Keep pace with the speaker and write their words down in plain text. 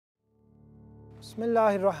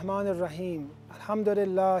Bismillahir Rahmanir Rahim.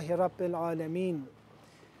 Alhamdulillahi Rabbil Alameen.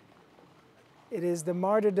 It is the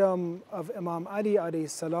martyrdom of Imam Ali alayhi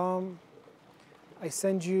salam. I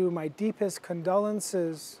send you my deepest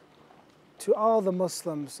condolences to all the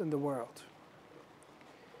Muslims in the world.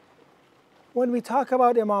 When we talk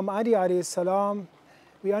about Imam Ali alayhi salam,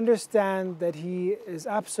 we understand that he is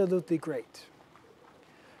absolutely great.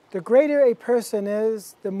 The greater a person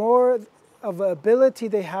is, the more of an ability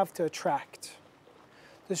they have to attract.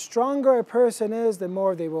 The stronger a person is, the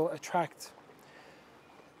more they will attract.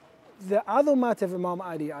 The azumat of Imam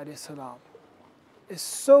Ali alayhi salam is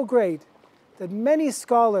so great that many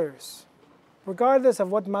scholars, regardless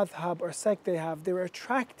of what madhab or sect they have, they were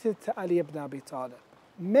attracted to Ali ibn Abi Talib.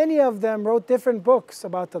 Many of them wrote different books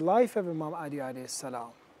about the life of Imam Ali alayhi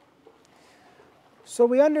salam. So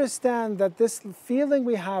we understand that this feeling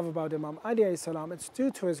we have about Imam Ali alayhi salam, it's due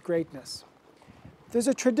to his greatness. There's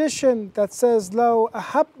a tradition that says, لَوْ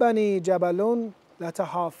أَحَبَّنِي جَبَلٌ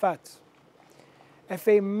لَتَحَافَتْ. If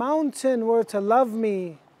a mountain were to love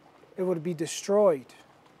me, it would be destroyed.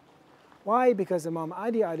 Why? Because Imam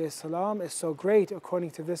Ali alayhi salam is so great,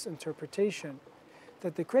 according to this interpretation,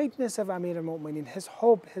 that the greatness of Amir al-Mu'mineen, his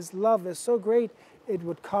hope, his love is so great, it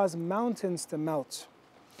would cause mountains to melt.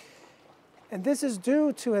 And this is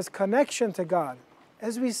due to his connection to God.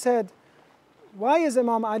 As we said, why is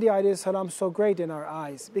Imam Ali alayhi salam so great in our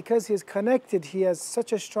eyes? Because he is connected, he has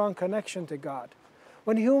such a strong connection to God.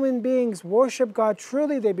 When human beings worship God,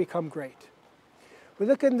 truly they become great. We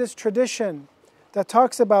look in this tradition that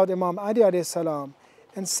talks about Imam Ali alayhi salam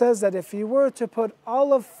and says that if you were to put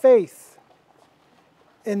all of faith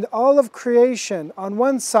in all of creation on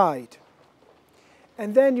one side,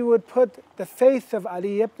 and then you would put the faith of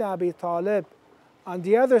Ali ibn Abi Talib on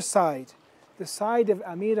the other side, the side of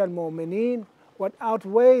Amir al-Mu'mineen would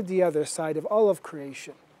outweigh the other side of all of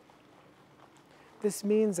creation. This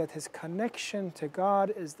means that his connection to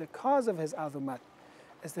God is the cause of his azumat,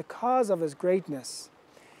 is the cause of his greatness.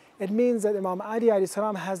 It means that Imam Ali alayhi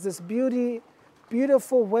salam has this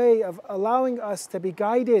beautiful way of allowing us to be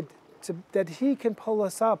guided, that he can pull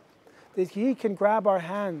us up, that he can grab our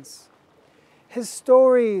hands. His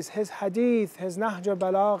stories, his hadith, his Nahj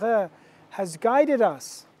al-Balagha has guided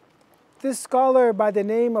us. This scholar by the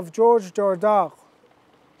name of George Jordag,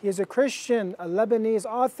 he is a Christian, a Lebanese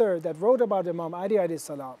author that wrote about Imam Ali alayhi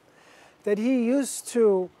salam, that he used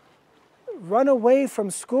to run away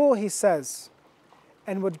from school, he says,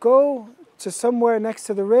 and would go to somewhere next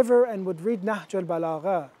to the river and would read Nahj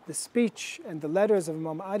al-Balagha, the speech and the letters of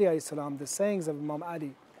Imam Ali alayhi salam, the sayings of Imam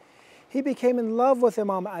Ali. He became in love with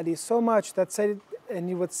Imam Ali so much that and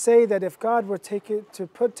he would say that if God were to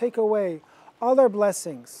take away all our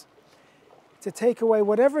blessings, to take away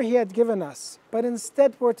whatever he had given us, but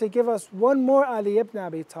instead were to give us one more Ali ibn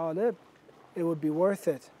Abi Talib, it would be worth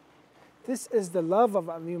it. This is the love of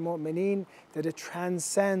Amir al-Mu'mineen, that it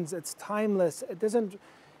transcends, it's timeless,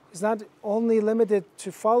 it's not only limited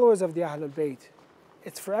to followers of the Ahlul Bayt.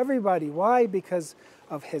 It's for everybody. Why? Because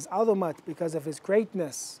of his azumat, because of his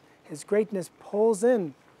greatness. His greatness pulls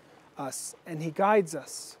in us and he guides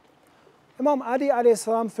us. Imam Ali alayhi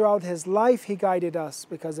salam, throughout his life, he guided us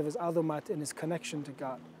because of his azumat and his connection to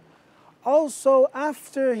God. Also,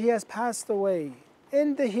 after he has passed away,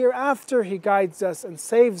 in the hereafter, he guides us and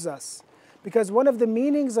saves us. Because one of the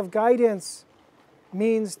meanings of guidance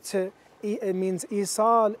means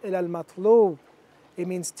isal ila al-matlub. It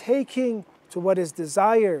means taking to what is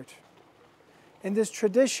desired. In this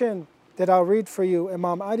tradition that I'll read for you,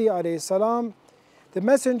 Imam Ali alayhi salam, the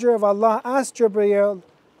Messenger of Allah asked Jibreel,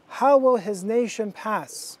 how will his nation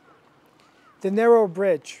pass the narrow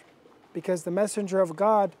bridge? Because the Messenger of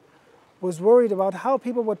God was worried about how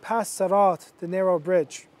people would pass Sirat, the narrow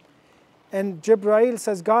bridge. And Jibreel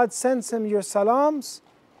says, God sends him your salams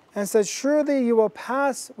and says, surely you will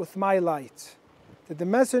pass with my light. That the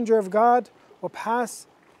Messenger of God will pass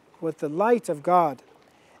with the light of God.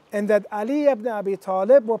 And that Ali ibn Abi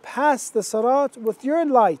Talib will pass the Sirat with your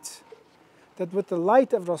light. That with the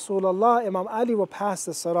light of Rasulullah, Imam Ali will pass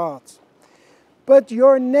the Sirat. But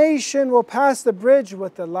your nation will pass the bridge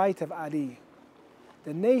with the light of Ali.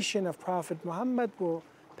 The nation of Prophet Muhammad will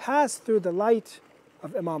pass through the light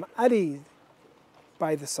of Imam Ali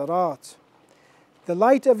by the Sirat. The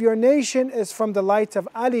light of your nation is from the light of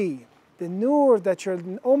Ali. The nur that your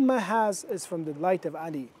ummah has is from the light of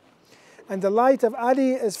Ali. And the light of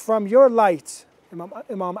Ali is from your light.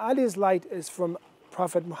 Imam Ali's light is from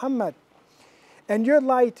Prophet Muhammad. And your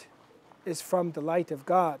light is from the light of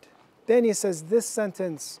God. Then he says this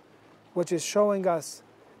sentence, which is showing us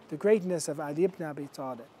the greatness of Ali ibn Abi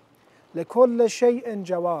Talib. لِكُلِّ شَيْءٍ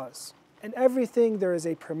جَوَازٍ. In everything there is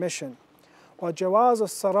a permission. وَجَوَازُ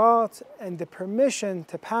الصَّرَاط, and the permission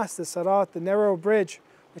to pass the Sirat, the narrow bridge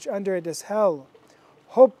which under it is hell.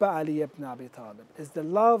 حُبَّ Ali ibn Abi Talib is the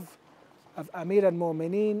love of Amir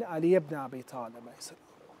al-Mu'mineen Ali ibn Abi Talib.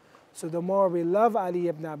 So the more we love Ali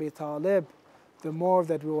ibn Abi Talib, the more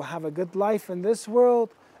that we will have a good life in this world,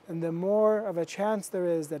 and the more of a chance there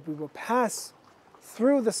is that we will pass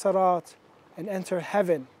through the Sirat and enter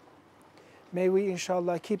heaven. May we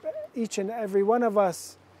inshallah keep each and every one of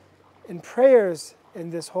us in prayers in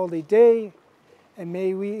this holy day, and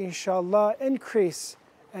may we inshallah increase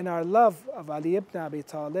in our love of Ali ibn Abi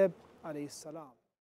Talib alayhi salam.